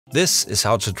This is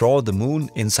how to draw the moon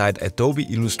inside Adobe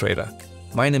Illustrator.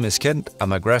 My name is Kent,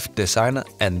 I'm a graphic designer,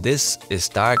 and this is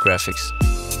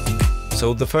DiaGraphics.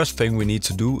 So the first thing we need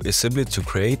to do is simply to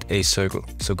create a circle.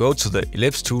 So go to the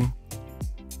ellipse tool,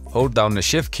 hold down the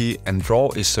shift key and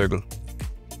draw a circle.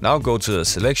 Now go to the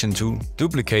selection tool,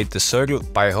 duplicate the circle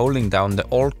by holding down the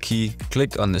Alt key,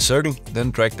 click on the circle,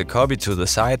 then drag the copy to the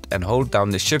side and hold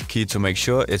down the shift key to make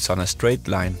sure it's on a straight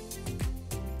line.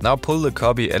 Now pull the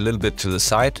copy a little bit to the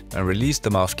side and release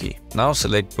the mouse key. Now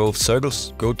select both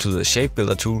circles, go to the shape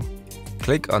builder tool,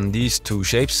 click on these two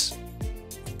shapes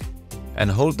and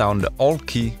hold down the Alt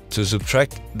key to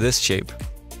subtract this shape.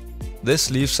 This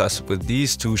leaves us with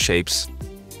these two shapes.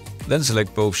 Then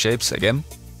select both shapes again,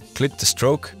 click the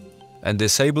stroke and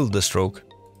disable the stroke.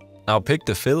 Now pick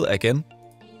the fill again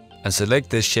and select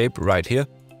this shape right here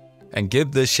and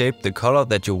give this shape the color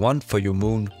that you want for your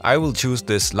moon. I will choose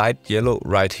this light yellow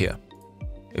right here.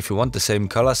 If you want the same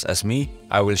colors as me,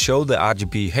 I will show the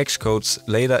RGB hex codes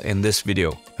later in this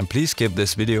video. And please give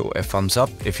this video a thumbs up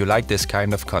if you like this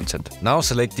kind of content. Now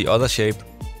select the other shape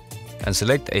and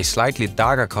select a slightly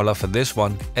darker color for this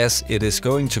one, as it is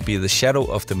going to be the shadow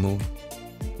of the moon.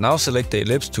 Now select the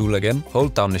ellipse tool again,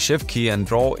 hold down the shift key and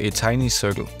draw a tiny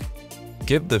circle.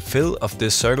 Give the fill of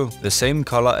this circle the same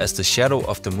color as the shadow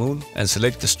of the moon and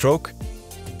select the stroke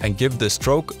and give the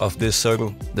stroke of this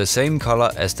circle the same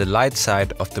color as the light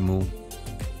side of the moon.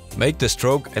 Make the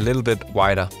stroke a little bit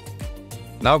wider.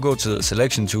 Now go to the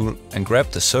selection tool and grab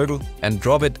the circle and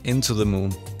drop it into the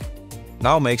moon.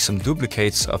 Now make some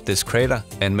duplicates of this crater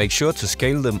and make sure to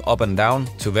scale them up and down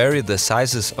to vary the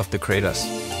sizes of the craters.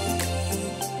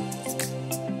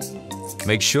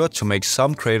 Make sure to make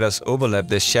some craters overlap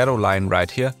this shadow line right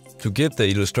here to give the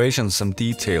illustration some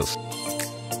details.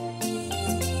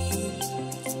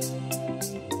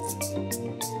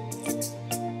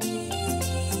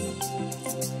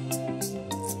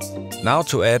 Now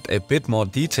to add a bit more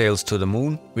details to the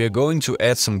moon, we are going to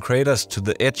add some craters to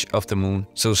the edge of the moon.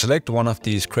 So select one of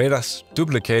these craters,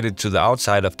 duplicate it to the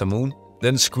outside of the moon,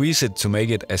 then squeeze it to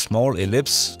make it a small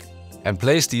ellipse, and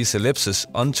place these ellipses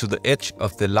onto the edge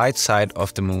of the light side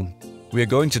of the moon. We are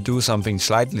going to do something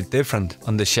slightly different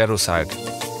on the shadow side.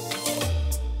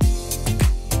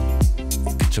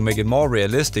 To make it more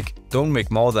realistic, don't make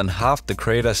more than half the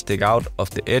crater stick out of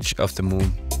the edge of the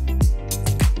moon.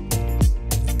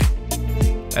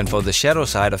 And for the shadow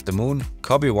side of the moon,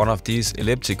 copy one of these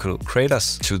elliptical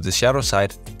craters to the shadow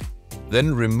side,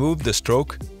 then remove the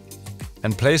stroke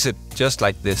and place it just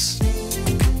like this.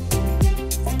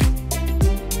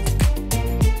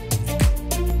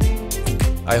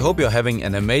 I hope you're having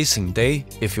an amazing day.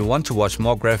 If you want to watch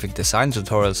more graphic design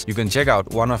tutorials, you can check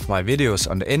out one of my videos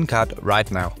on the end card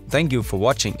right now. Thank you for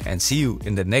watching and see you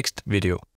in the next video.